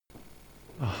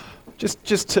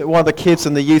While the kids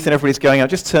and the youth and everybody's going out,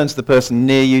 just turn to the person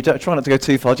near you. Try not to go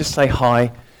too far. Just say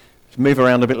hi. Just move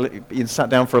around a bit. You sat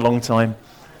down for a long time.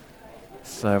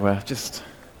 So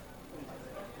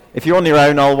if you're on your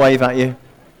own, I'll wave at you.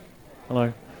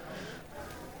 Hello.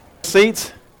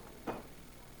 Seat.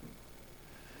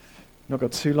 Not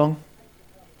got too long.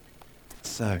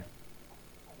 So,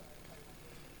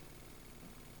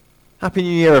 Happy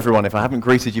New Year, everyone. If I haven't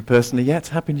greeted you personally yet,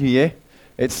 Happy New Year.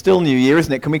 It's still New Year,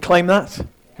 isn't it? Can we claim that?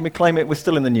 Can we claim it? We're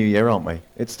still in the New Year, aren't we?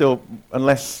 It's still,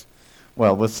 unless,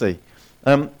 well, we'll see.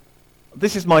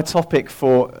 This is my topic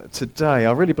for today.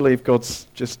 I really believe God's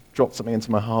just dropped something into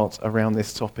my heart around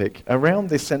this topic, around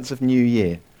this sense of New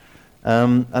Year.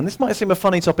 And this might seem a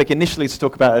funny topic initially to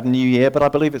talk about at New Year, but I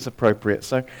believe it's appropriate.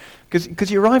 So,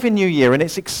 because you arrive in New Year and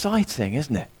it's exciting,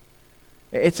 isn't it?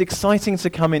 It's exciting to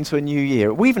come into a new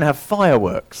year. We even have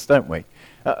fireworks, don't we?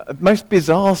 Most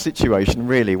bizarre situation,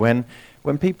 really, when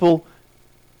people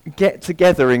get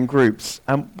together in groups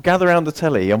and gather around the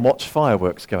telly and watch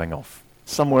fireworks going off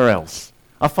somewhere else.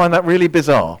 I find that really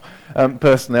bizarre,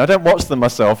 personally. I don't watch them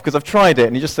myself because I've tried it,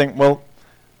 and you just think, well,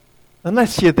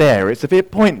 unless you're there, it's a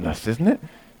bit pointless, isn't it?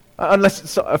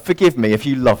 Forgive me if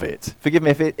you love it. Forgive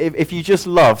me if you just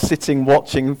love sitting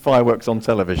watching fireworks on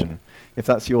television. If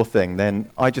that's your thing, then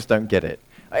I just don't get it.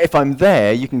 If I'm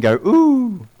there, you can go,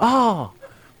 ooh, ah,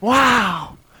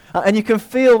 wow. And you can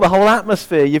feel the whole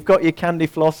atmosphere. You've got your candy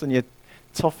floss and your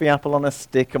toffee apple on a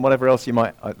stick and whatever else you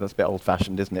might... that's a bit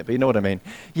old-fashioned, isn't it? But you know what I mean.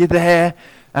 You're there,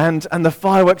 and the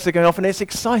fireworks are going off, and it's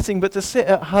exciting. But to sit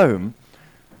at home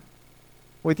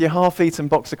with your half-eaten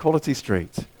box of Quality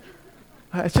Street,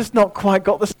 it's just not quite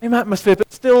got the same atmosphere.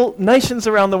 But still, nations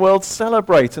around the world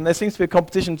celebrate, and there seems to be a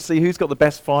competition to see who's got the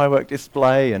best firework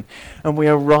display, and we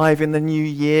arrive in the new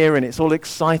year, and it's all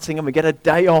exciting, and we get a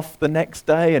day off the next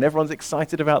day, and everyone's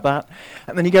excited about that.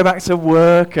 And then you go back to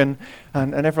work, and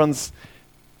everyone's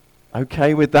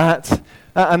okay with that,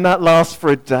 and that lasts for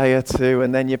a day or two,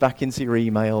 and then you're back into your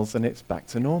emails, and it's back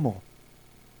to normal.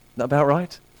 Is that about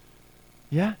right?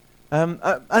 Yeah?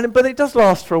 But it does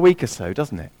last for a week or so,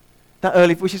 doesn't it? That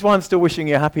early, which is why I'm still wishing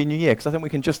you a Happy New Year, because I think we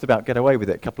can just about get away with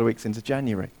it a couple of weeks into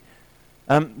January.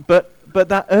 But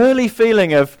that early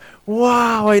feeling of,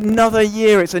 wow, another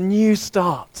year, it's a new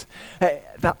start.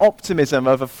 That optimism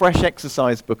of a fresh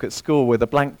exercise book at school with a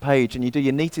blank page, and you do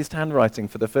your neatest handwriting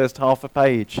for the first half a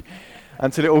page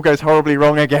until it all goes horribly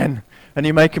wrong again, and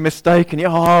you make a mistake, and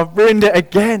I've ruined it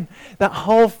again. That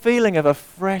whole feeling of a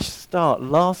fresh start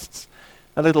lasts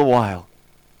a little while,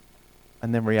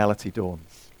 and then reality dawns.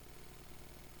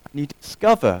 And you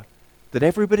discover that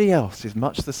everybody else is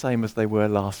much the same as they were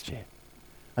last year.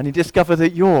 And you discover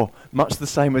that you're much the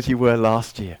same as you were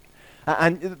last year.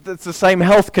 And it's the same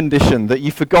health condition that you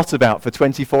forgot about for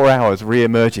 24 hours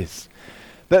re-emerges.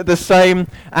 The same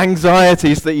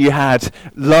anxieties that you had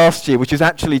last year, which is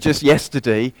actually just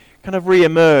yesterday, kind of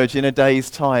re-emerge in a day's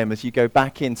time as you go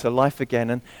back into life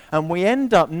again. And we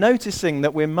end up noticing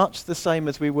that we're much the same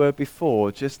as we were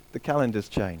before, just the calendar's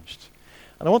changed.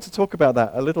 And I want to talk about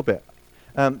that a little bit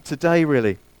today,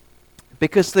 really,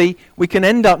 because we can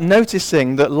end up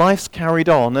noticing that life's carried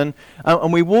on,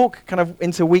 and we walk kind of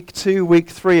into week 2,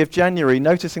 week 3 of January,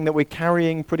 noticing that we're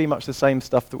carrying pretty much the same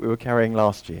stuff that we were carrying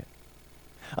last year.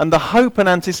 And the hope and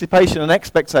anticipation and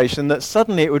expectation that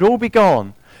suddenly it would all be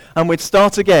gone and we'd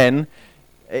start again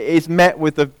is met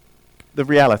with the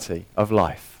reality of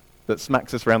life that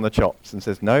smacks us around the chops and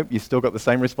says, nope, you've still got the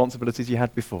same responsibilities you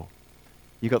had before.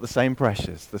 You've got the same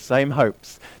pressures, the same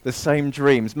hopes, the same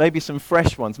dreams, maybe some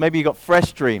fresh ones. Maybe you've got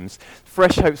fresh dreams,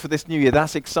 fresh hopes for this new year.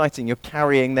 That's exciting. You're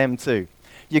carrying them too.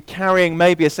 You're carrying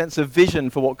maybe a sense of vision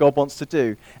for what God wants to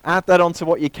do. Add that onto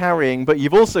what you're carrying, but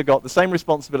you've also got the same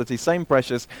responsibilities, same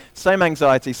pressures, same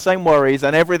anxieties, same worries,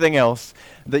 and everything else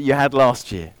that you had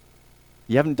last year.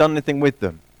 You haven't done anything with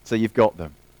them, so you've got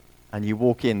them. And you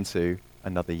walk into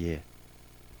another year.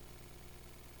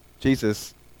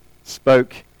 Jesus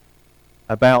spoke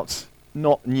about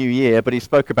not New Year, but he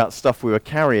spoke about stuff we were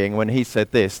carrying when he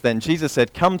said this. Then Jesus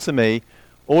said, "Come to me,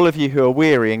 all of you who are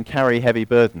weary and carry heavy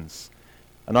burdens,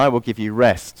 and I will give you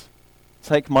rest.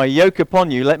 Take my yoke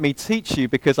upon you, let me teach you,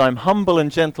 because I'm humble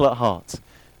and gentle at heart,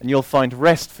 and you'll find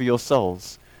rest for your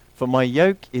souls. For my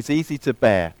yoke is easy to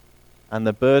bear, and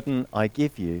the burden I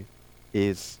give you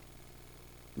is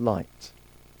light."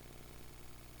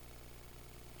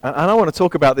 And I want to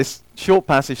talk about this short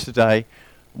passage today,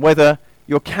 whether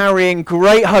you're carrying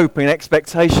great hope and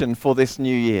expectation for this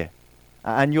new year,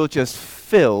 and you're just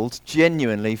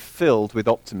genuinely filled with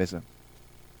optimism,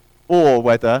 or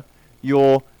whether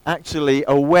you're actually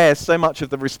aware so much of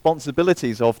the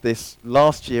responsibilities of this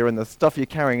last year and the stuff you're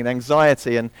carrying and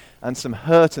anxiety and some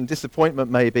hurt and disappointment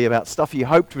maybe about stuff you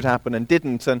hoped would happen and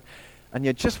didn't, and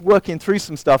you're just working through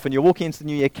some stuff and you're walking into the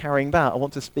new year carrying that, I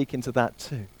want to speak into that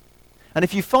too. And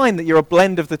if you find that you're a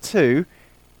blend of the two,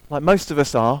 like most of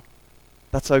us are,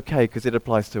 that's okay because it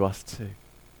applies to us too.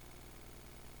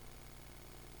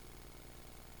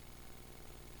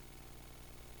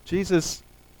 Jesus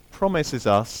promises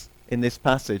us in this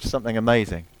passage something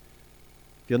amazing.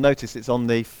 If you'll notice, it's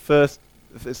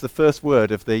the first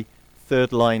word of the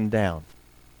third line down.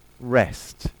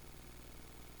 Rest. Isn't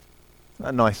that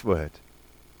a nice word?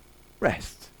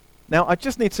 Rest. Now, I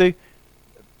just need to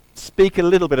speak a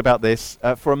little bit about this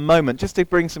for a moment, just to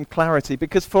bring some clarity,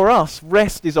 because for us,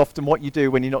 rest is often what you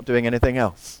do when you're not doing anything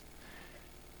else.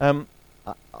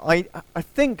 I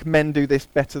think men do this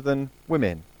better than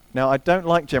women. Now, I don't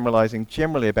like generalizing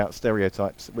generally about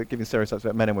stereotypes. We're giving stereotypes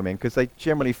about men and women because they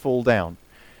generally fall down.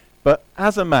 But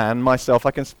as a man, myself,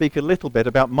 I can speak a little bit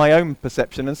about my own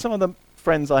perception and some of the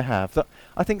friends I have. That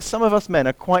I think some of us men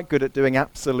are quite good at doing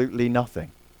absolutely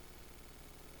nothing.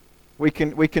 We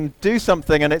can do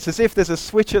something and it's as if there's a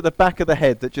switch at the back of the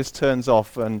head that just turns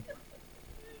off. And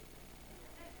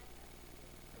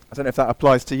I don't know if that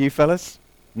applies to you fellas.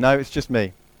 No, it's just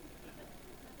me.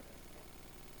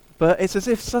 But it's as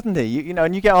if suddenly, you know,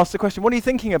 and you get asked the question, what are you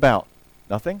thinking about?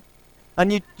 Nothing.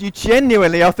 And you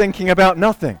genuinely are thinking about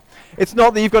nothing. It's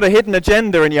not that you've got a hidden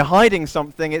agenda and you're hiding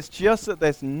something, it's just that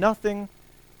there's nothing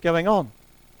going on.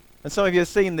 And some of you have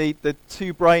seen the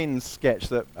Two Brains sketch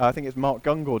that I think it's Mark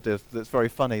Gungor does that's very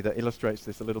funny, that illustrates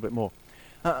this a little bit more.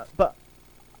 But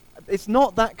it's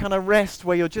not that kind of rest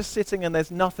where you're just sitting and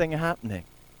there's nothing happening.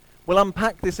 We'll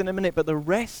unpack this in a minute, but the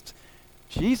rest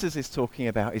Jesus is talking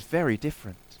about is very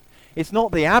different. It's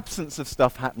not the absence of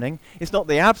stuff happening. It's not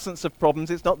the absence of problems.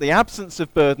 It's not the absence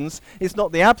of burdens. It's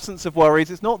not the absence of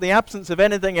worries. It's not the absence of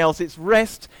anything else. It's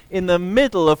rest in the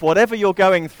middle of whatever you're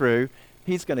going through.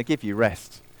 He's going to give you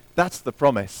rest. That's the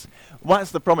promise.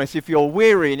 That's the promise. If you're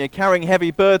weary and you're carrying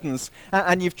heavy burdens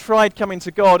and you've tried coming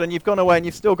to God and you've gone away and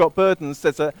you've still got burdens,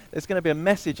 there's going to be a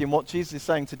message in what Jesus is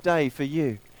saying today for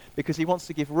you, because he wants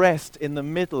to give rest in the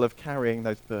middle of carrying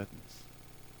those burdens.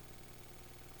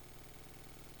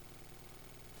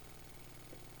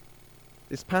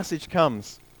 This passage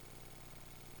comes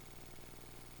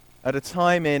at a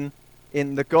time in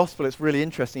the gospel. It's really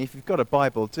interesting. If you've got a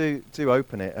Bible, do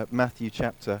open it at Matthew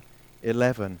chapter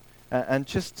 11.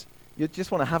 And you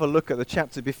just want to have a look at the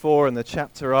chapter before and the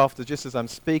chapter after, just as I'm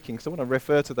speaking, because I want to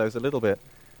refer to those a little bit.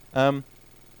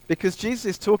 Because Jesus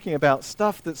is talking about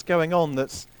stuff that's going on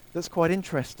that's quite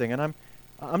interesting. And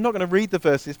I'm not going to read the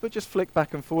verses, but just flick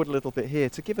back and forward a little bit here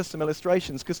to give us some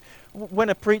illustrations, because when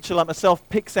a preacher like myself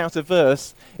picks out a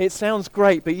verse, it sounds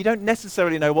great, but you don't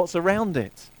necessarily know what's around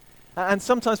it. And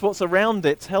sometimes what's around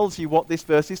it tells you what this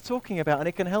verse is talking about, and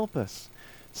it can help us.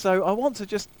 So I want to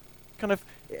just kind of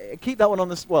keep that one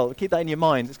on keep that in your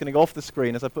mind. It's going to go off the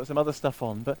screen as I put some other stuff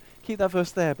on, but keep that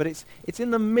verse there. But it's in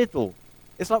the middle.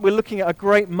 It's like we're looking at a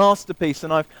great masterpiece,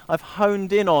 and I've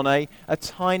honed in on a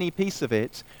tiny piece of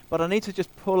it, but I need to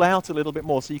just pull out a little bit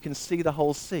more so you can see the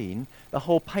whole scene, the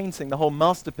whole painting, the whole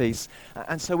masterpiece,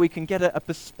 and so we can get a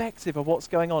perspective of what's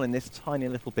going on in this tiny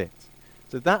little bit.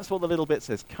 So that's what the little bit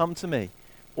says. Come to me,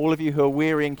 all of you who are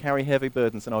weary and carry heavy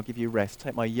burdens, and I'll give you rest.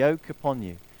 Take my yoke upon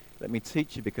you. Let me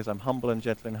teach you, because I'm humble and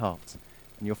gentle in heart,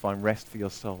 and you'll find rest for your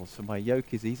souls. For my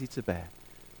yoke is easy to bear,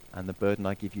 and the burden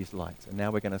I give you is light. And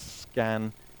now we're going to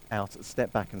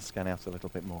step back and scan out a little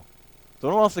bit more. So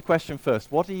I want to ask the question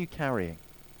first. What are you carrying?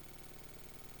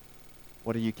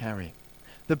 What are you carrying?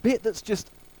 The bit that's just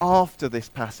after this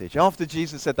passage, after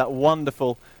Jesus said that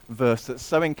wonderful verse that's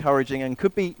so encouraging and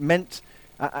could be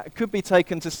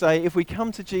taken to say, if we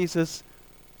come to Jesus,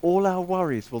 all our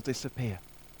worries will disappear.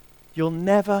 You'll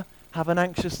never have an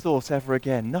anxious thought ever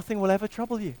again. Nothing will ever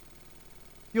trouble you.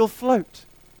 You'll float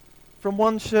from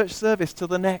one church service to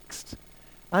the next,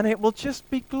 and it will just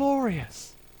be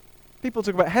glorious. People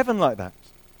talk about heaven like that.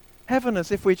 Heaven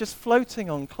as if we're just floating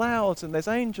on clouds and there's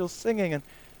angels singing, and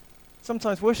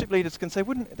sometimes worship leaders can say,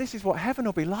 this is what heaven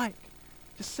will be like.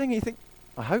 Just singing. You think,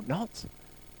 I hope not.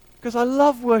 Because I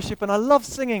love worship and I love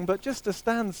singing, but just to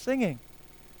stand singing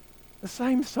the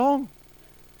same song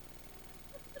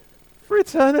for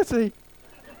eternity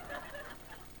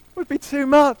would be too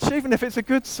much, even if it's a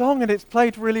good song and it's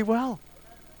played really well.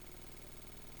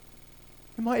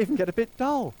 It might even get a bit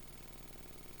dull.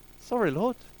 Sorry,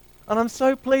 Lord. And I'm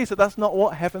so pleased that that's not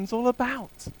what heaven's all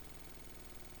about.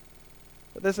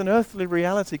 But there's an earthly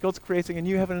reality. God's creating a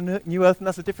new heaven and a new earth, and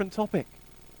that's a different topic.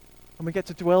 And we get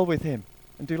to dwell with him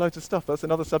and do loads of stuff. That's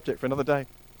another subject for another day.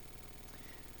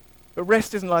 But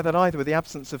rest isn't like that either, with the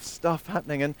absence of stuff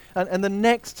happening. And the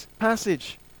next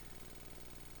passage,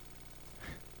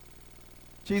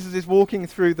 Jesus is walking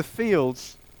through the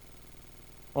fields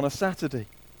on a Saturday,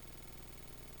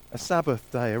 a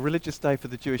Sabbath day, a religious day for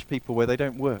the Jewish people where they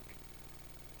don't work.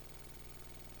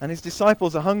 And his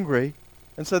disciples are hungry,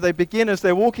 and so they begin, as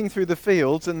they're walking through the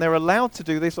fields, and they're allowed to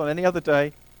do this on any other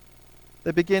day,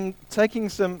 they begin taking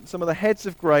some of the heads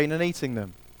of grain and eating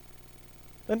them.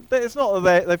 And it's not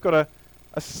that they've got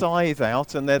a scythe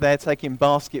out and they're there taking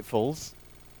basketfuls.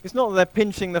 It's not that they're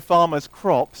pinching the farmer's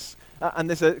crops and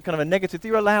there's a kind of a negative.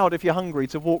 You're allowed, if you're hungry,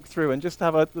 to walk through and just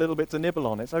have a little bit to nibble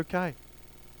on. It's okay.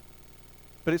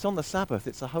 But it's on the Sabbath.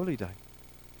 It's a holy day.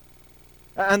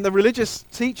 And the religious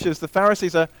teachers, the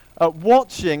Pharisees, are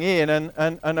watching in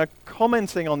and are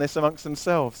commenting on this amongst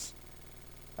themselves.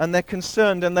 And they're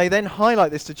concerned, and they then highlight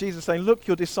this to Jesus, saying, look,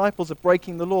 your disciples are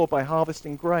breaking the law by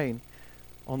harvesting grain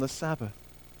on the Sabbath.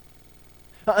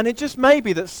 And it just may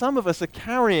be that some of us are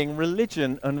carrying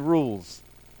religion and rules.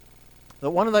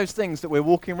 That one of those things that we're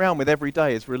walking around with every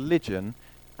day is religion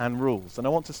and rules. And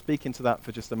I want to speak into that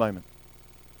for just a moment,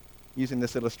 using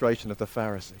this illustration of the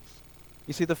Pharisees.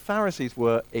 You see, the Pharisees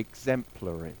were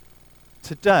exemplary.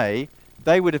 Today,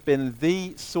 they would have been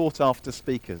the sought-after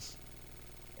speakers.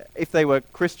 If they were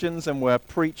Christians and were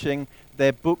preaching,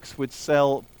 their books would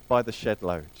sell by the shed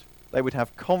load. They would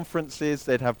have conferences,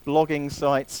 they'd have blogging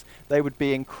sites, they would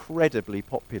be incredibly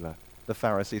popular, the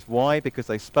Pharisees. Why? Because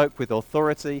they spoke with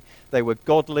authority, they were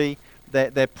godly,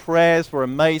 their prayers were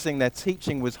amazing, their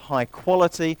teaching was high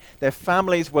quality, their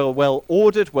families were well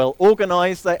ordered, well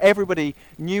organized, everybody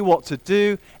knew what to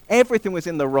do, everything was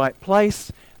in the right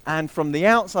place, and from the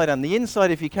outside and the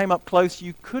inside, if you came up close,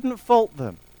 you couldn't fault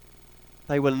them.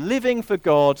 They were living for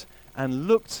God and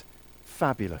looked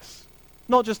fabulous.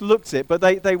 Not just looked it, but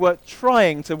they were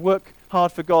trying to work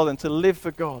hard for God and to live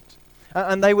for God.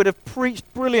 And they would have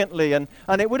preached brilliantly, and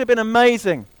it would have been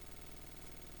amazing.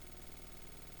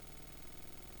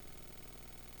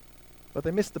 But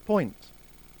they missed the point.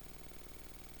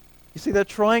 You see, they're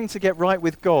trying to get right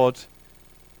with God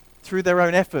through their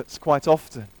own efforts quite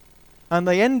often. And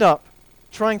they end up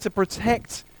trying to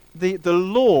protect the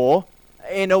law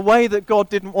in a way that God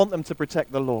didn't want them to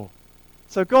protect the law.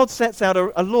 So God sets out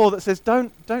a law that says,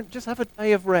 don't just have a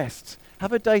day of rest.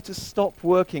 Have a day to stop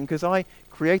working, because I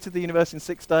created the universe in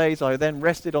 6 days. I then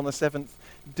rested on the 7th.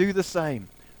 Do the same.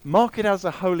 Mark it as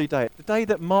a holy day. The day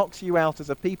that marks you out as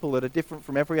a people that are different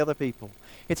from every other people.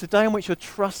 It's a day in which you're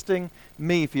trusting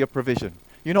me for your provision.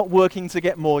 You're not working to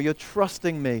get more. You're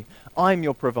trusting me. I'm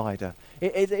your provider.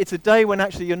 It's a day when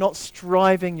actually you're not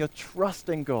striving. You're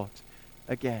trusting God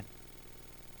again.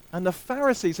 And the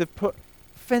Pharisees have put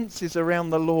fences around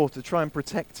the law to try and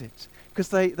protect it, because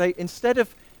they instead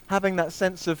of having that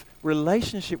sense of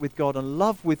relationship with God and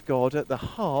love with God at the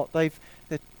heart, they're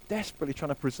desperately trying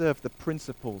to preserve the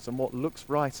principles and what looks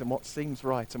right and what seems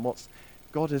right and what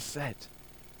God has said,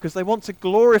 because they want to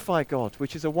glorify God,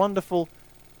 which is a wonderful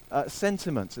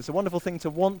sentiment. It's a wonderful thing to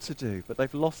want to do, but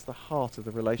they've lost the heart of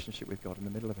the relationship with God in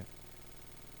the middle of it.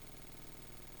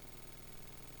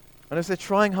 And as they're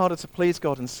trying harder to please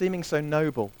God and seeming so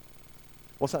noble,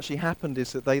 what's actually happened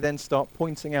is that they then start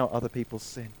pointing out other people's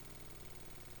sin.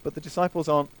 But the disciples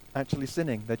aren't actually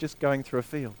sinning. They're just going through a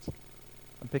field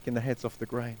and picking the heads off the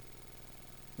grain.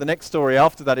 The next story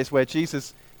after that is where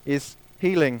Jesus is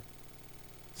healing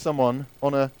someone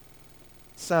on a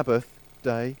Sabbath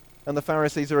day, and the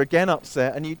Pharisees are again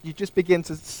upset, and you just begin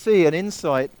to see an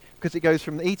insight, because it goes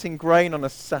from eating grain on a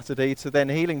Saturday to then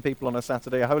healing people on a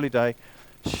Saturday, a holy day.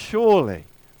 Surely,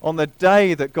 on the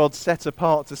day that God set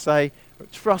apart to say,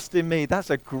 trust in me, that's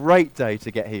a great day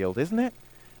to get healed, isn't it?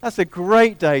 That's a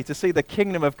great day to see the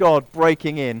kingdom of God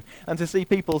breaking in and to see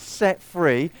people set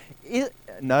free.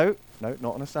 No, not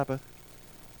on a Sabbath.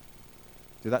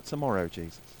 Do that tomorrow,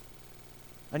 Jesus.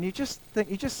 And you just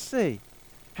see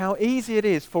how easy it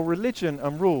is for religion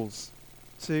and rules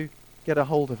to get a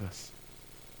hold of us.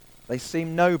 They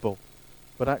seem noble,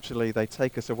 but actually they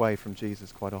take us away from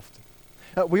Jesus quite often.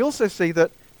 We also see that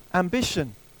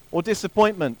ambition or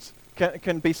disappointment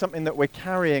can be something that we're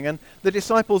carrying. And the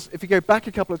disciples, if you go back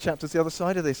a couple of chapters, the other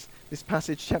side of this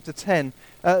passage, chapter 10,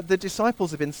 the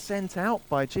disciples have been sent out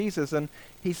by Jesus, and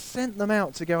he sent them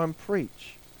out to go and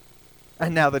preach.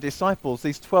 And now the disciples,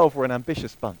 these 12, were an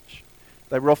ambitious bunch.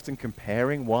 They were often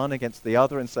comparing one against the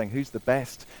other and saying, who's the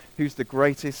best, who's the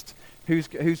greatest,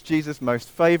 who's Jesus' most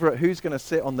favorite, who's going to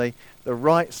sit on the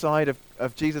right side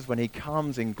of Jesus when he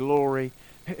comes in glory,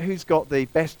 who's got the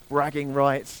best bragging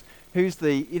rights, who's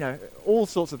all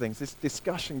sorts of things, this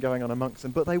discussion going on amongst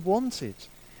them. But they wanted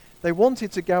They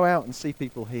wanted to go out and see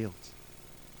people healed.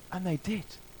 And they did.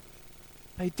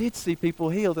 They did see people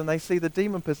healed, and they saw the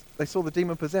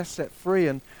demon possessed set free,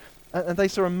 and they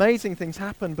saw amazing things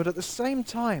happen. But at the same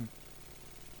time,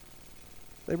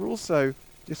 they were also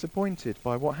disappointed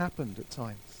by what happened at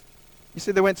times. You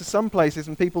see, they went to some places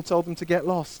and people told them to get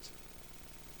lost.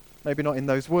 Maybe not in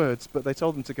those words, but they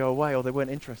told them to go away, or they weren't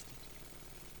interested.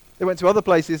 They went to other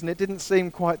places and it didn't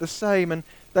seem quite the same, and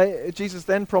Jesus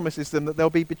then promises them that they'll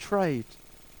be betrayed.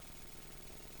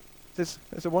 There's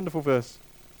a wonderful verse.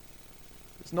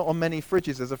 It's not on many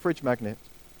fridges as a fridge magnet.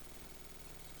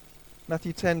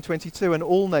 Matthew 10:22, and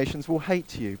all nations will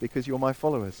hate you because you're my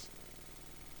followers.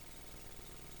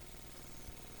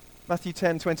 Matthew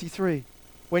 10:23,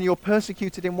 when you're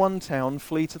persecuted in one town,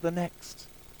 flee to the next.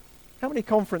 How many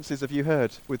conferences have you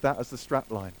heard with that as the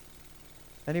strapline?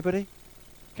 Anybody?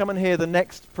 Come and hear the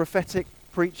next prophetic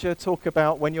preacher talk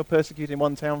about when you're persecuted in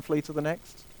one town, flee to the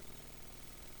next.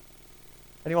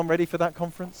 Anyone ready for that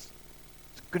conference?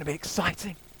 It's going to be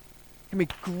exciting. It's going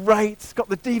to be great. It's got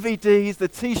the DVDs, the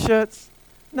T-shirts.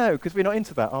 No, because we're not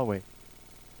into that, are we?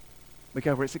 We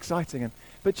go where it's exciting.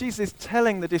 But Jesus is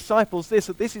telling the disciples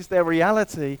that this is their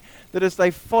reality, that as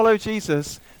they follow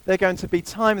Jesus, there are going to be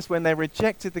times when they're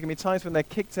rejected, there are going to be times when they're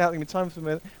kicked out, there are going to be times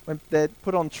when they're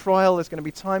put on trial, there's going to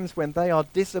be times when they are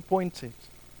disappointed.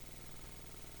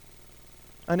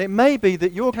 And it may be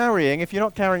that you're carrying, if you're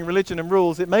not carrying religion and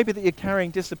rules, it may be that you're carrying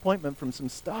disappointment from some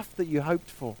stuff that you hoped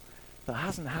for that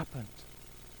hasn't happened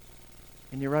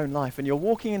in your own life. And you're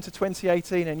walking into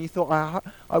 2018 and you thought,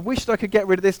 I wished I could get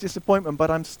rid of this disappointment, but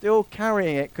I'm still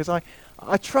carrying it because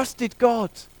I trusted God.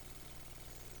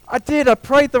 I did. I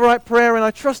prayed the right prayer and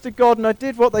I trusted God and I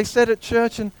did what they said at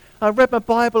church and I read my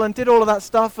Bible and did all of that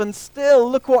stuff, and still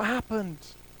look what happened.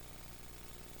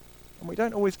 And we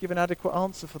don't always give an adequate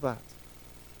answer for that.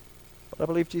 But I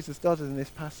believe Jesus does it in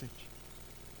this passage.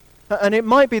 And it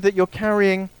might be that you're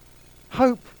carrying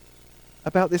hope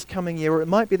about this coming year, or it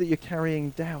might be that you're carrying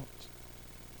doubt.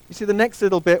 You see, the next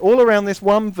little bit, all around this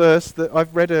one verse that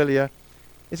I've read earlier,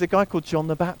 is a guy called John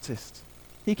the Baptist.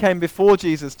 He came before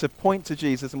Jesus to point to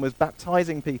Jesus and was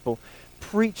baptizing people,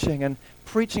 preaching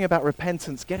about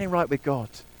repentance, getting right with God.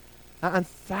 And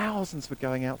thousands were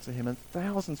going out to him, and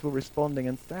thousands were responding,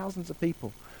 and thousands of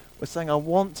people were saying, I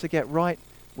want to get right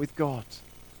with God.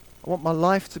 I want my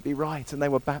life to be right, and they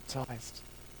were baptized.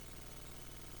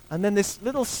 And then this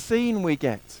little scene we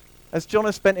get, as John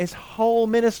has spent his whole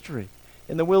ministry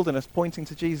in the wilderness pointing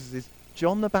to Jesus, is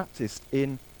John the Baptist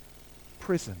in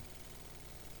prison.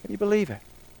 Can you believe it?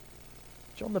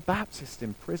 John the Baptist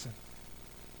in prison.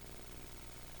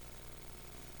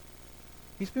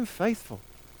 He's been faithful.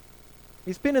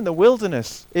 He's been in the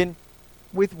wilderness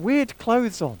with weird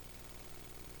clothes on,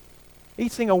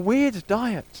 eating a weird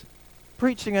diet,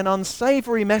 preaching an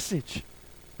unsavory message.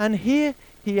 And here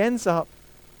he ends up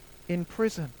in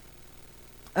prison.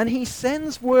 And he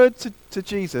sends word to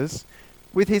Jesus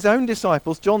with his own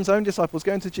disciples, John's own disciples,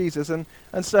 going to Jesus and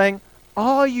saying,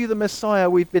 are you the Messiah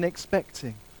we've been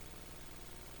expecting?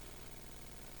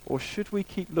 Or should we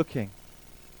keep looking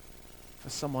for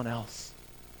someone else?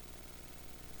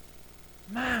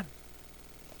 Man.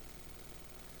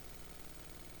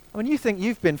 I mean, you think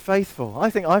you've been faithful. I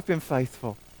think I've been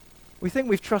faithful. We think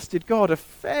we've trusted God a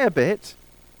fair bit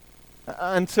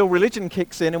until religion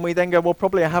kicks in and we then go, well,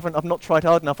 probably I've not tried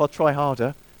hard enough, I'll try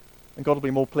harder and God will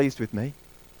be more pleased with me.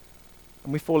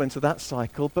 And we fall into that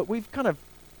cycle, but we've kind of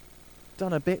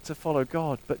done a bit to follow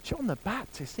God. But John the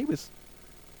Baptist, he was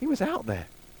out there,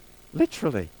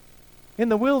 literally, in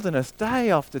the wilderness, day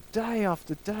after day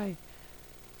after day.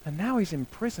 And now he's in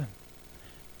prison.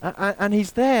 And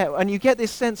he's there, and you get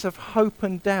this sense of hope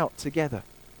and doubt together.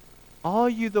 Are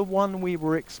you the one we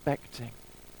were expecting?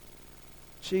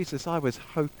 Jesus, I was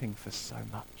hoping for so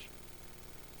much.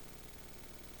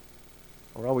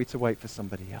 Or are we to wait for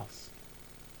somebody else?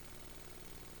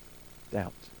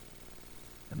 Doubt.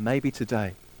 And maybe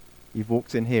today you've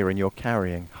walked in here and you're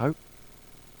carrying hope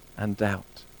and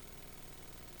doubt.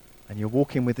 And you're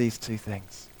walking with these two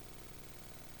things.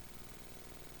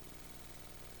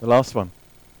 The last one.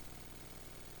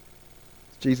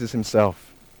 Jesus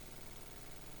himself.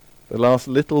 The last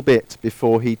little bit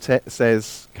before he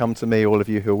says, come to me, all of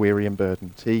you who are weary and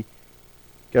burdened. He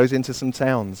goes into some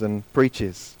towns and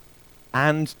preaches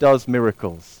and does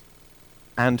miracles.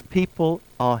 And people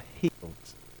are healed.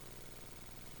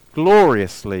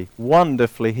 Gloriously,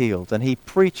 wonderfully healed. And he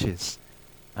preaches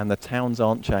and the towns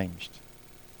aren't changed.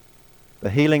 The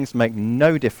healings make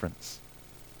no difference.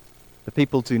 The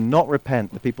people do not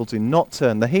repent. The people do not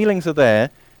turn. The healings are there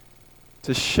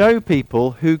to show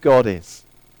people who God is.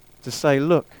 To say,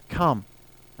 look, come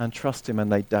and trust him,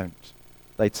 and they don't.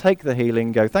 They take the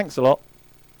healing, go, thanks a lot,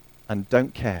 and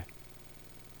don't care.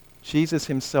 Jesus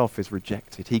himself is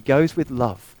rejected. He goes with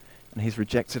love, and he's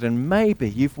rejected. And maybe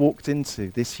you've walked into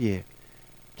this year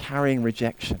carrying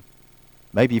rejection.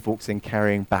 Maybe you've walked in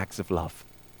carrying bags of love.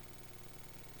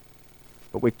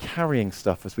 But we're carrying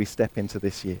stuff as we step into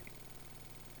this year.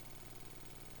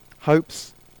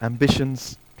 Hopes,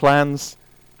 ambitions, plans,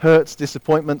 hurts,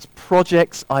 disappointments,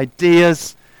 projects,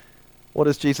 ideas. What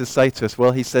does Jesus say to us?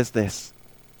 Well, he says this: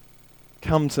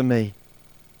 come to me.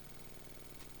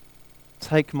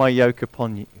 Take my yoke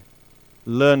upon you.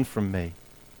 Learn from me,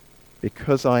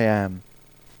 because I am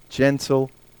gentle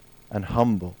and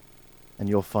humble, and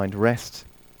you'll find rest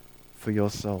for your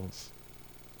souls.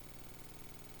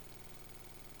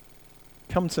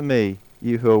 Come to me,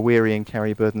 you who are weary and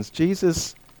carry burdens.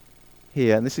 Jesus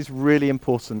here, and this is really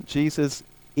important, Jesus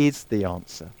is the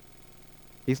answer.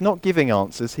 He's not giving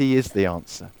answers, he is the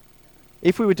answer.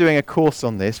 If we were doing a course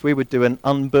on this, we would do an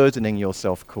unburdening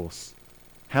yourself course.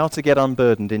 How to get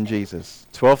unburdened in Jesus.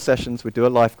 12 sessions, we'd do a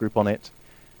life group on it,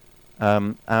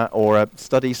 or a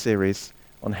study series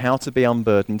on how to be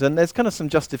unburdened. And there's kind of some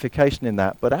justification in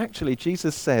that, but actually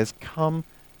Jesus says, come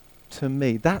to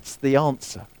me. That's the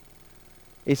answer.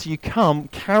 It's you come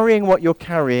carrying what you're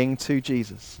carrying to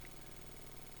Jesus.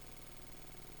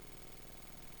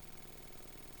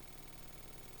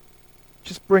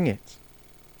 Just bring it.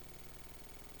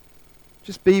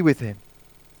 Just be with him.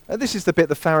 This is the bit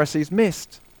the Pharisees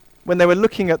missed when they were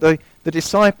looking at the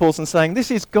disciples and saying,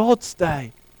 this is God's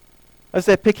day. As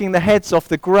they're picking the heads off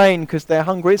the grain because they're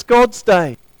hungry, it's God's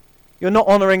day. You're not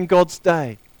honouring God's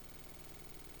day.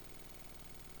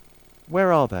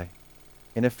 Where are they?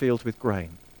 In a field with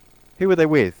grain. Who are they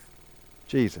with?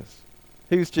 Jesus.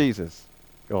 Who's Jesus?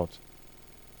 God.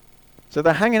 So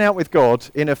they're hanging out with God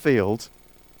in a field,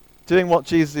 doing what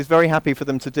Jesus is very happy for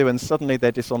them to do, and suddenly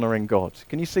they're dishonouring God.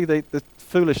 Can you see the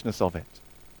foolishness of it?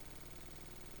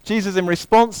 Jesus, in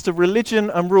response to religion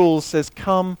and rules, says,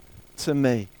 come to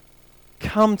me.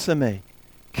 Come to me.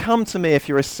 Come to me if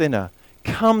you're a sinner.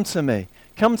 Come to me.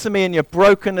 Come to me in your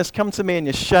brokenness. Come to me in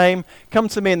your shame. Come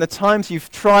to me in the times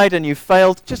you've tried and you've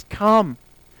failed. Just come.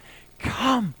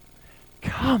 Come.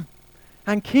 Come.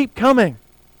 And keep coming.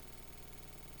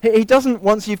 He doesn't,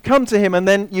 once you've come to him and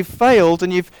then you've failed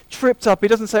and you've tripped up, he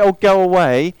doesn't say, oh, go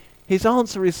away. His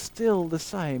answer is still the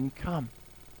same. Come.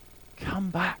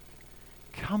 Come back.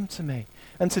 Come to me.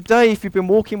 And today, if you've been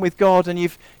walking with God and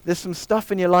there's some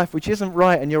stuff in your life which isn't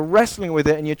right and you're wrestling with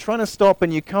it and you're trying to stop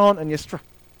and you can't and you're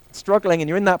struggling and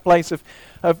you're in that place of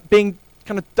being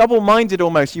kind of double-minded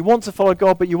almost. You want to follow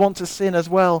God, but you want to sin as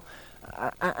well.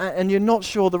 And you're not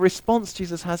sure. The response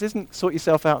Jesus has isn't sort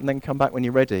yourself out and then come back when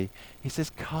you're ready. He says,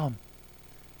 come.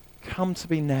 Come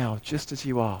to me now, just as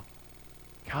you are.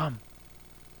 Come.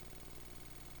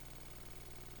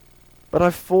 But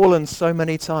I've fallen so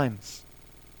many times.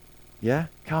 Yeah?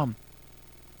 Come.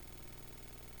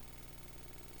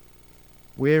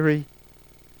 Weary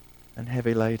and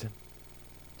heavy laden.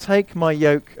 Take my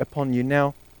yoke upon you.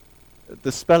 Now,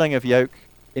 the spelling of yoke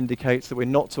indicates that we're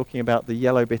not talking about the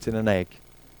yellow bit in an egg,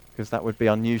 because that would be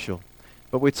unusual.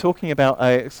 But we're talking about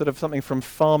a sort of something from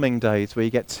farming days where you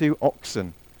get two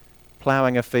oxen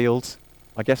ploughing a field.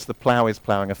 I guess the plough is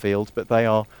ploughing a field, but they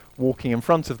are walking in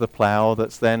front of the plough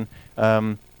that's then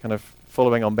kind of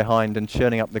following on behind and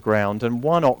churning up the ground. And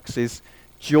one ox is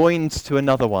joined to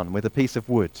another one with a piece of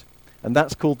wood. And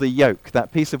that's called the yoke,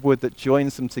 that piece of wood that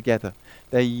joins them together.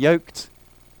 They're yoked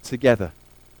together,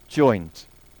 joined.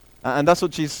 And that's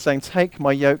what Jesus is saying, take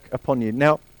my yoke upon you.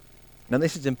 Now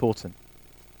this is important.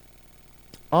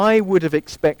 I would have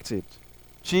expected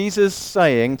Jesus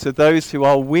saying to those who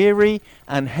are weary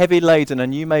and heavy laden,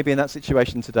 and you may be in that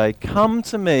situation today, come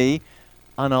to me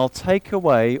and I'll take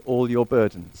away all your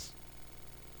burdens.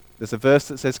 There's a verse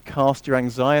that says, cast your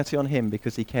anxiety on him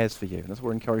because he cares for you. And that's what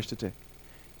we're encouraged to do.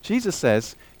 Jesus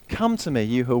says, come to me,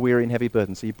 you who are weary and heavy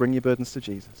burdened. So you bring your burdens to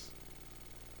Jesus.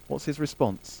 What's his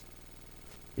response?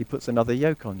 He puts another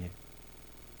yoke on you,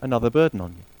 another burden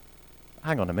on you.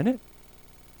 Hang on a minute.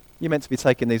 You're meant to be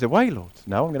taking these away, Lord.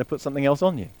 No, I'm going to put something else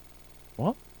on you.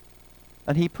 What?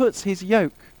 And he puts his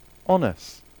yoke on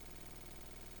us.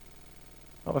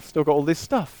 Oh, I've still got all this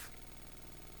stuff.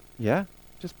 Yeah?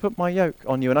 Just put my yoke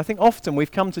on you. And I think often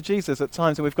we've come to Jesus at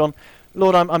times and we've gone,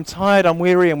 Lord, I'm tired, I'm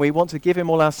weary, and we want to give him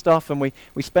all our stuff, and we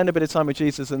spend a bit of time with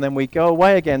Jesus, and then we go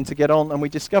away again to get on, and we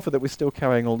discover that we're still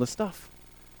carrying all the stuff.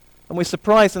 And we're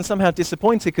surprised and somehow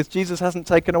disappointed because Jesus hasn't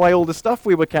taken away all the stuff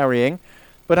we were carrying,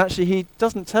 but actually he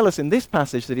doesn't tell us in this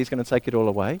passage that he's going to take it all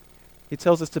away. He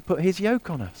tells us to put his yoke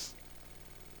on us.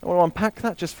 I want to unpack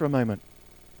that just for a moment.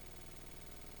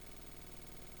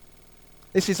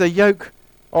 This is a yoke,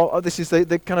 or this is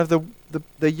the kind of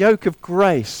the yoke of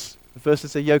grace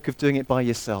versus a yoke of doing it by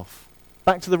yourself.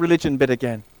 Back to the religion bit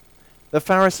again. The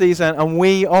Pharisees and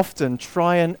we often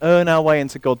try and earn our way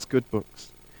into God's good books.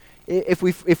 If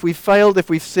we've failed, if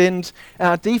we've sinned,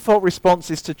 our default response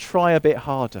is to try a bit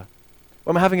harder.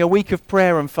 When we're having a week of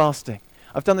prayer and fasting,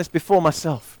 I've done this before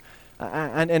myself,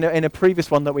 and in a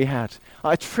previous one that we had,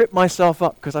 I tripped myself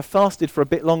up because I fasted for a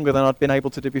bit longer than I'd been able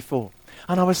to do before.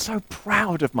 And I was so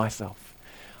proud of myself.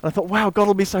 And I thought, wow, God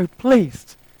will be so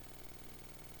pleased.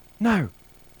 No,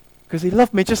 because he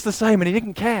loved me just the same and he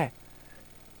didn't care.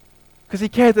 Because he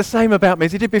cared the same about me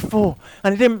as he did before.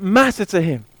 And it didn't matter to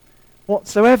him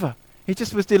whatsoever. He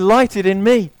just was delighted in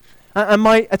me. And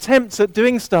my attempts at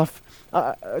doing stuff,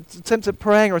 attempts at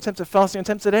praying or attempts at fasting,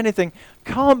 attempts at anything,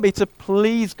 can't be to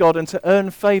please God and to earn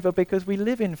favour because we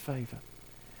live in favour.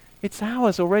 It's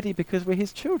ours already because we're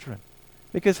his children.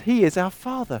 Because he is our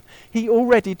Father. He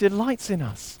already delights in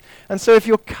us. And so if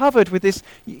you're covered with this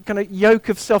kind of yoke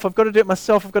of self, I've got to do it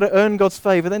myself, I've got to earn God's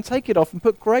favour, then take it off and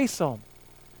put grace on.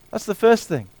 That's the first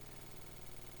thing.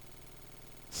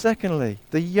 Secondly,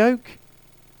 the yoke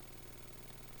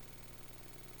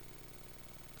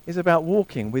is about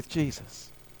walking with Jesus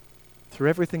through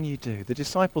everything you do. The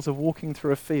disciples are walking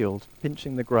through a field,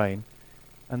 pinching the grain,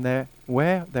 and they're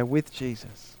where? They're with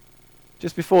Jesus.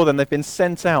 Just before then, they've been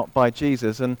sent out by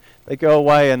Jesus, and they go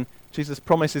away, and Jesus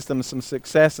promises them some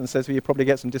success and says, well, you probably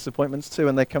get some disappointments too,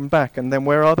 and they come back, and then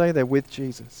where are they? They're with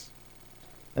Jesus.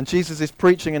 And Jesus is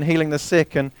preaching and healing the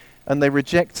sick, and they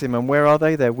reject him, and where are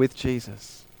they? They're with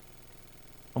Jesus.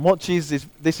 And what Jesus is,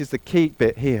 this is the key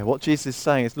bit here, what Jesus is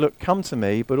saying is, look, come to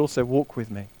me, but also walk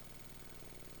with me.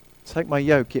 Take my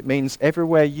yoke. It means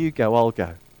everywhere you go, I'll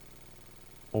go.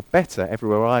 Or better,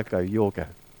 everywhere I go, you'll go.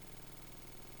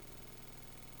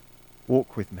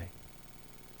 Walk with me.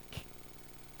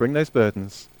 Bring those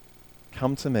burdens.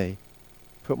 Come to me.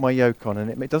 Put my yoke on.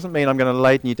 And it doesn't mean I'm going to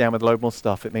laden you down with a load more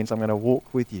stuff. It means I'm going to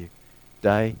walk with you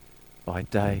day by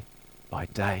day by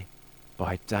day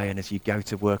by day. And as you go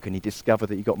to work and you discover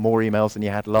that you've got more emails than you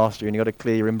had last year and you've got to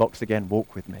clear your inbox again,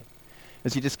 walk with me.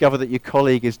 As you discover that your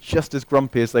colleague is just as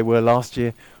grumpy as they were last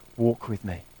year, walk with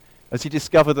me. As you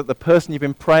discover that the person you've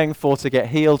been praying for to get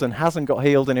healed and hasn't got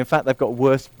healed, and in fact they've got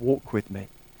worse, walk with me.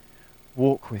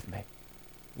 Walk with me.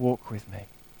 Walk with me.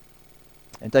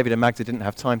 And David and Magda didn't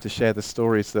have time to share the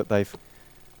stories that of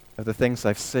the things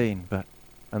they've seen,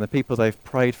 and the people they've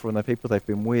prayed for and the people they've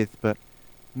been with, but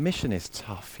mission is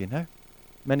tough, you know.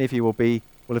 Many of you will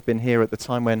have been here at the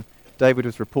time when David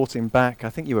was reporting back. I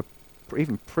think you were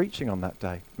even preaching on that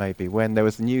day, maybe, when there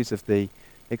was the news of the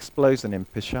explosion in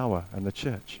Peshawar and the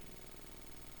church.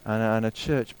 And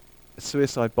a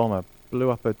suicide bomber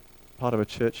blew up a part of a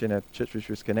church which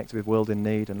was connected with World in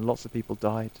Need, and lots of people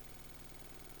died.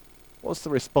 What's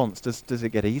the response? Does it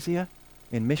get easier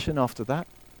in mission after that?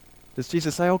 Does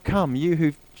Jesus say, oh, come,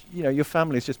 you your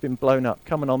family's just been blown up,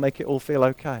 come and I'll make it all feel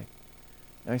okay?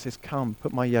 No, he says, come,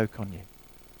 put my yoke on you.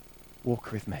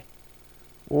 Walk with me.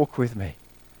 Walk with me.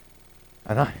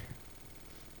 And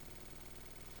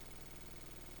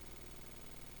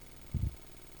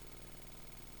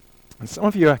some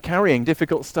of you are carrying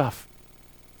difficult stuff.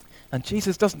 And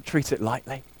Jesus doesn't treat it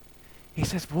lightly. He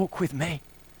says, walk with me.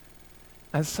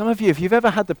 And some of you, if you've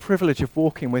ever had the privilege of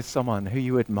walking with someone who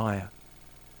you admire,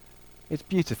 it's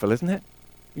beautiful, isn't it?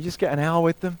 You just get an hour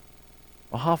with them,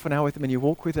 or half an hour with them, and you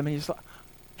walk with them, and you're just like,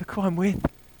 look who I'm with.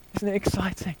 Isn't it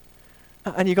exciting?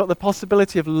 And you've got the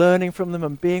possibility of learning from them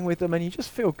and being with them, and you just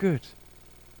feel good.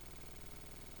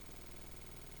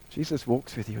 Jesus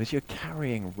walks with you as you're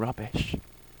carrying rubbish,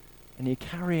 and you're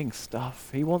carrying stuff.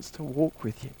 He wants to walk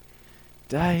with you.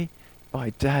 Day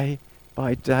by day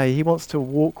by day. He wants to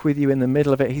walk with you in the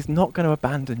middle of it. He's not going to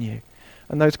abandon you.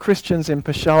 And those Christians in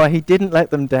Peshawar, he didn't let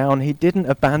them down. He didn't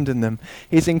abandon them.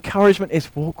 His encouragement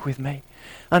is walk with me.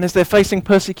 And as they're facing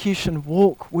persecution,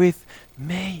 walk with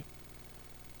me.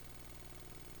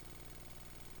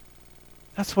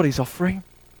 That's what he's offering.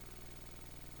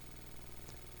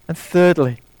 And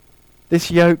thirdly,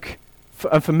 this yoke,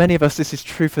 and for many of us this is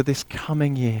true for this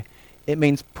coming year, it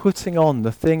means putting on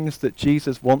the things that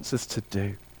Jesus wants us to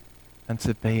do and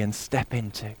to be and step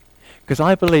into. Because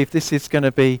I believe this is going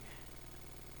to be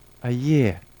a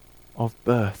year of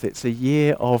birth. It's a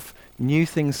year of new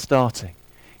things starting.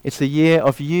 It's a year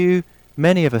of you,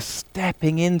 many of us,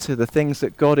 stepping into the things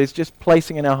that God is just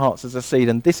placing in our hearts as a seed.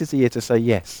 And this is a year to say,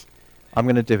 yes, I'm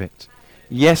going to do it.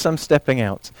 Yes, I'm stepping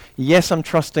out. Yes, I'm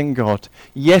trusting God.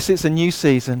 Yes, it's a new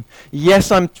season. Yes,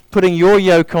 I'm putting your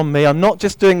yoke on me. I'm not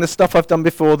just doing the stuff I've done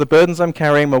before, the burdens I'm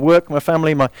carrying, my work, my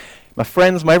family, my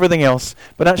friends, my everything else.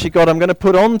 But actually, God, I'm going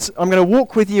to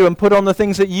walk with you and put on the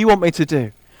things that you want me to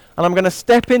do. And I'm going to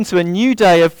step into a new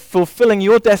day of fulfilling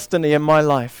your destiny in my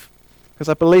life. Because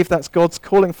I believe that's God's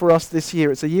calling for us this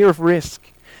year. It's a year of risk.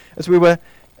 As we were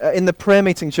in the prayer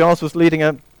meeting, Giles was leading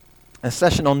a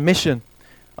session on mission.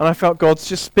 And I felt God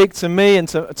just speak to me and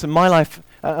to my life,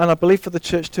 and I believe for the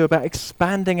church too, about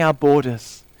expanding our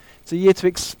borders. It's a year to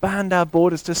expand our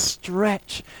borders, to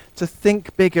stretch, to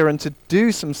think bigger, and to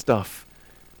do some stuff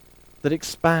that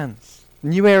expands.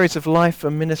 New areas of life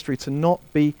and ministry, to not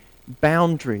be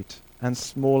boundaried and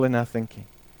small in our thinking.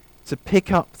 To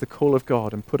pick up the call of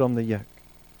God and put on the yoke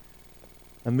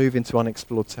and move into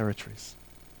unexplored territories.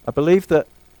 I believe that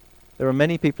there are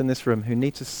many people in this room who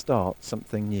need to start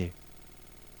something new.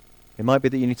 It might be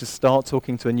that you need to start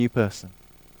talking to a new person,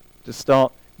 to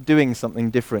start doing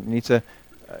something different. You need to.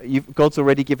 God's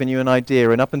already given you an idea,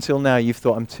 and up until now you've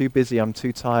thought, I'm too busy, I'm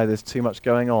too tired, there's too much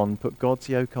going on. Put God's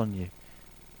yoke on you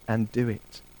and do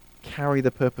it. Carry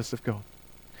the purpose of God.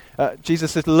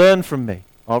 Jesus says, learn from me.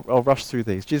 I'll rush through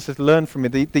these. Jesus says, learn from me.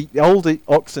 The older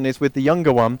oxen is with the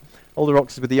younger one. Older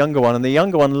ox is with the younger one, and the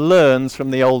younger one learns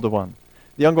from the older one.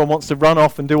 The younger one wants to run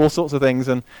off and do all sorts of things,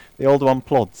 and the older one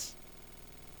plods.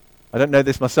 I don't know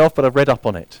this myself, but I've read up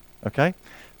on it. Okay?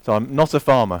 So I'm not a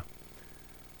farmer.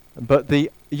 But the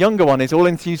younger one is all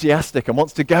enthusiastic and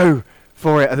wants to go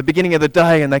for it at the beginning of the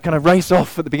day, and they kind of race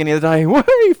off at the beginning of the day,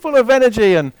 whee, full of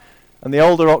energy, and the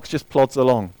older ox just plods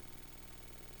along.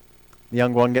 The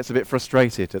younger one gets a bit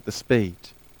frustrated at the speed,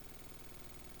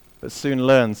 but soon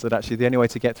learns that actually the only way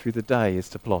to get through the day is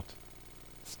to plod.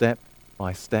 Step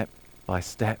by step by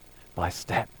step by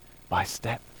step by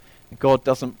step. And God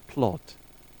doesn't plod,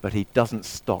 but he doesn't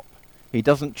stop. He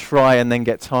doesn't try and then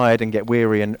get tired and get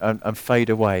weary and fade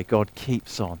away. God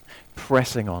keeps on,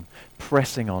 pressing on,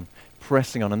 pressing on,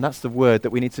 pressing on. And that's the word, that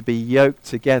we need to be yoked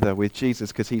together with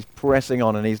Jesus, because he's pressing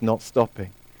on and he's not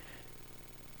stopping.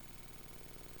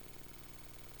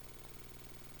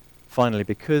 Finally,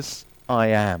 because I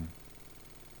am,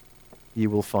 you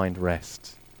will find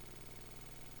rest.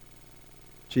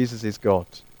 Jesus is God.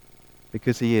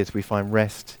 Because he is, we find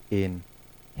rest in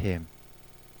him.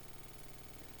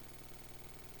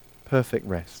 Perfect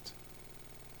rest.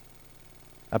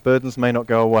 Our burdens may not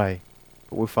go away,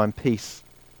 but we'll find peace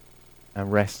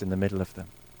and rest in the middle of them.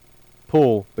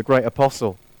 Paul, the great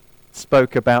apostle,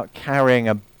 spoke about carrying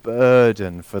a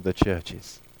burden for the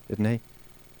churches, didn't he?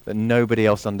 That nobody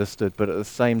else understood, but at the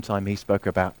same time he spoke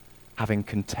about having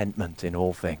contentment in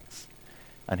all things.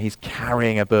 And he's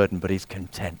carrying a burden, but he's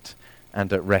content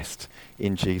and at rest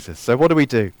in Jesus. So what do we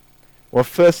do? Well,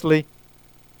 firstly,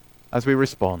 as we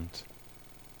respond,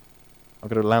 I've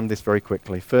got to land this very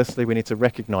quickly. Firstly, we need to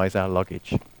recognize our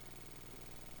luggage.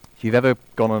 If you've ever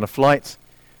gone on a flight,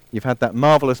 you've had that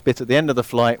marvelous bit at the end of the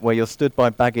flight where you're stood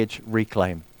by baggage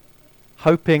reclaim,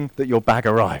 hoping that your bag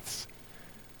arrives.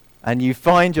 And you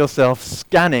find yourself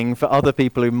scanning for other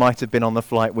people who might have been on the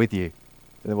flight with you.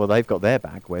 Well, they've got their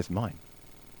bag, where's mine?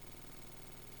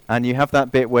 And you have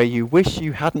that bit where you wish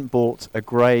you hadn't bought a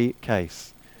grey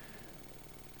case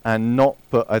and not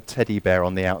put a teddy bear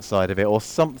on the outside of it, or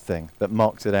something that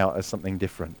marks it out as something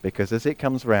different. Because as it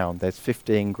comes round, there's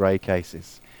 15 grey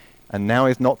cases. And now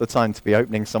is not the time to be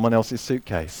opening someone else's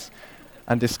suitcase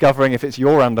and discovering if it's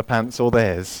your underpants or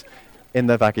theirs in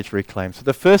the baggage reclaim. So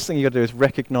the first thing you've got to do is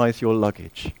recognize your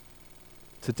luggage.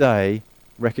 Today,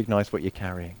 recognize what you're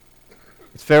carrying.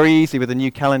 It's very easy with a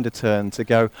new calendar turn to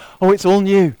go, oh, it's all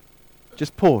new.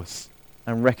 Just pause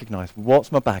and recognize,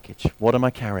 what's my baggage? What am I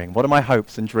carrying? What are my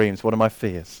hopes and dreams? What are my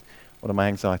fears? What are my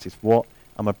anxieties? What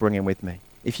am I bringing with me?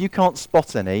 If you can't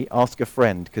spot any, ask a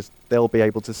friend, because they'll be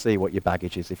able to see what your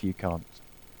baggage is if you can't.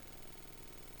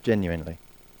 Genuinely.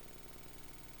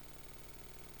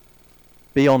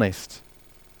 Be honest.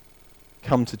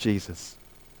 Come to Jesus.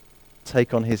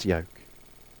 Take on his yoke.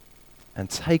 And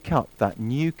take up that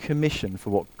new commission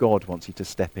for what God wants you to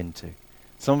step into.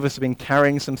 Some of us have been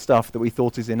carrying some stuff that we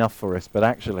thought is enough for us, but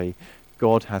actually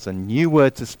God has a new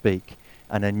word to speak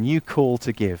and a new call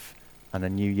to give and a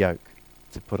new yoke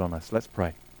to put on us. Let's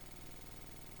pray.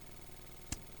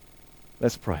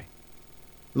 Let's pray.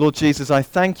 Lord Jesus, I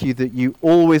thank you that you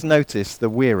always notice the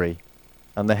weary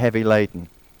and the heavy laden.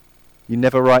 You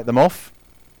never write them off.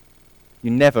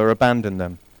 You never abandon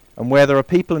them. And where there are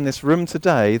people in this room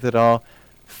today that are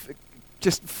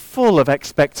just full of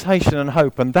expectation and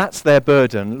hope, and that's their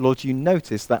burden, Lord, you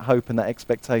notice that hope and that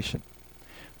expectation.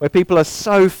 Where people are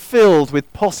so filled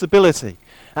with possibility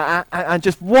and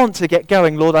just want to get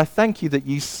going, Lord, I thank you that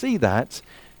you see that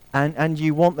and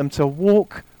you want them to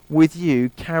walk with you,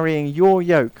 carrying your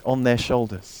yoke on their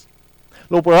shoulders.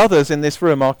 Lord, where others in this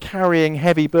room are carrying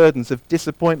heavy burdens of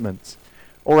disappointment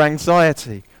or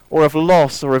anxiety or of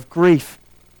loss or of grief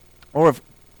or of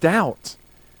doubt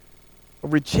or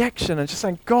rejection, and just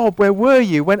saying, God, where were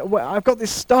you? I've got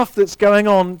this stuff that's going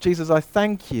on. Jesus, I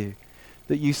thank you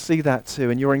that you see that too,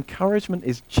 and your encouragement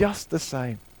is just the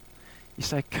same. You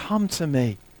say, come to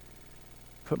me,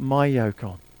 put my yoke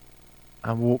on,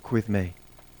 and walk with me.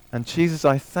 And Jesus,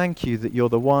 I thank you that you're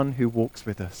the one who walks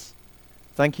with us.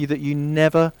 Thank you that you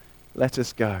never let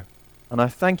us go. And I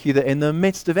thank you that in the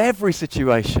midst of every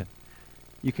situation,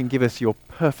 you can give us your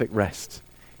perfect rest,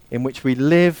 in which we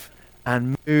live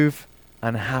and move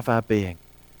and have our being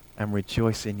and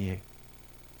rejoice in you.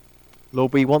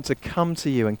 Lord, we want to come to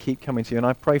you and keep coming to you. And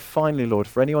I pray finally, Lord,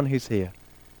 for anyone who's here,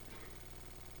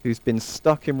 who's been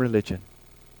stuck in religion,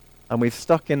 and we've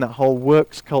stuck in that whole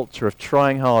works culture of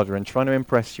trying harder and trying to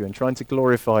impress you and trying to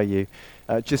glorify you,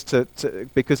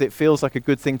 because it feels like a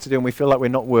good thing to do and we feel like we're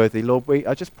not worthy. Lord,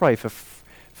 I just pray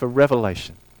for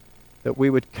revelation, that we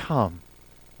would come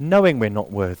knowing we're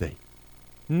not worthy,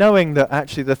 knowing that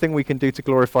actually the thing we can do to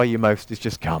glorify you most is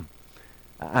just come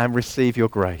and receive your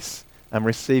grace and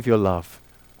receive your love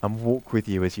and walk with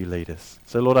you as you lead us.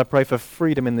 So Lord, I pray for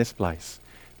freedom in this place,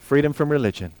 freedom from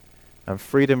religion, and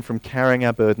freedom from carrying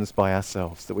our burdens by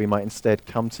ourselves, that we might instead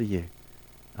come to you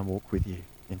and walk with you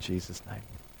in Jesus' name.